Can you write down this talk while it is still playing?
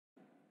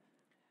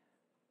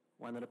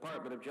When the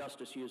Department of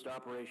Justice used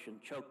Operation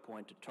Choke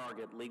Point to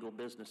target legal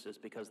businesses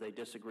because they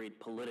disagreed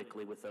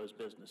politically with those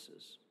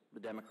businesses, the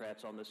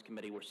Democrats on this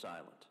committee were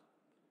silent.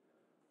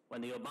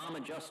 When the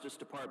Obama Justice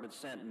Department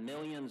sent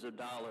millions of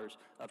dollars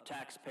of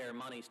taxpayer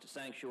monies to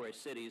sanctuary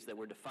cities that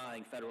were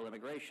defying federal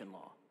immigration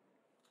law,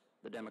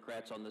 the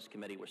Democrats on this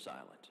committee were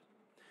silent.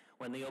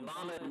 When the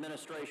Obama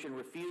administration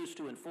refused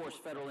to enforce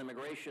federal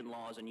immigration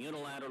laws and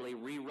unilaterally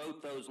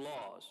rewrote those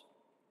laws,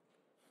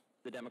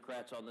 the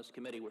Democrats on this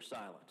committee were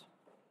silent.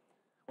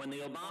 When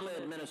the Obama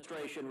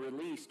administration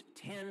released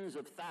tens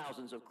of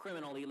thousands of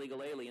criminal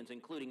illegal aliens,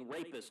 including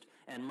rapists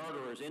and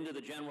murderers, into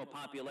the general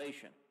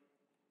population,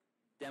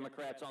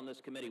 Democrats on this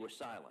committee were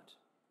silent.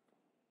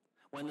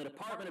 When the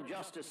Department of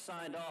Justice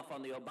signed off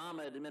on the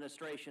Obama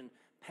administration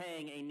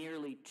paying a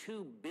nearly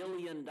 $2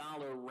 billion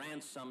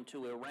ransom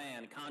to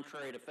Iran,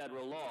 contrary to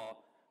federal law,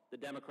 the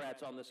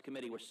Democrats on this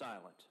committee were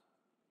silent.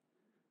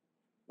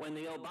 When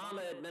the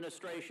Obama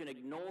administration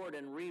ignored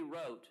and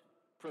rewrote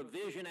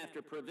provision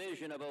after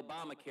provision of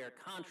Obamacare,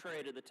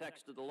 contrary to the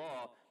text of the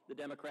law, the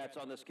Democrats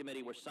on this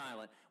committee were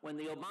silent. When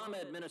the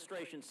Obama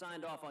administration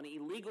signed off on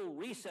illegal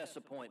recess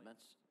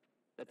appointments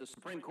that the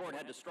Supreme Court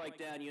had to strike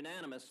down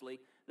unanimously,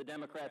 the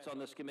Democrats on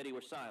this committee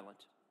were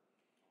silent.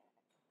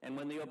 And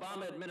when the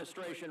Obama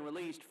administration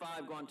released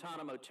 5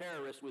 Guantanamo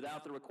terrorists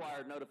without the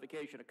required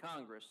notification of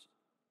Congress,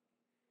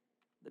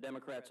 the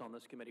Democrats on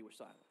this committee were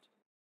silent.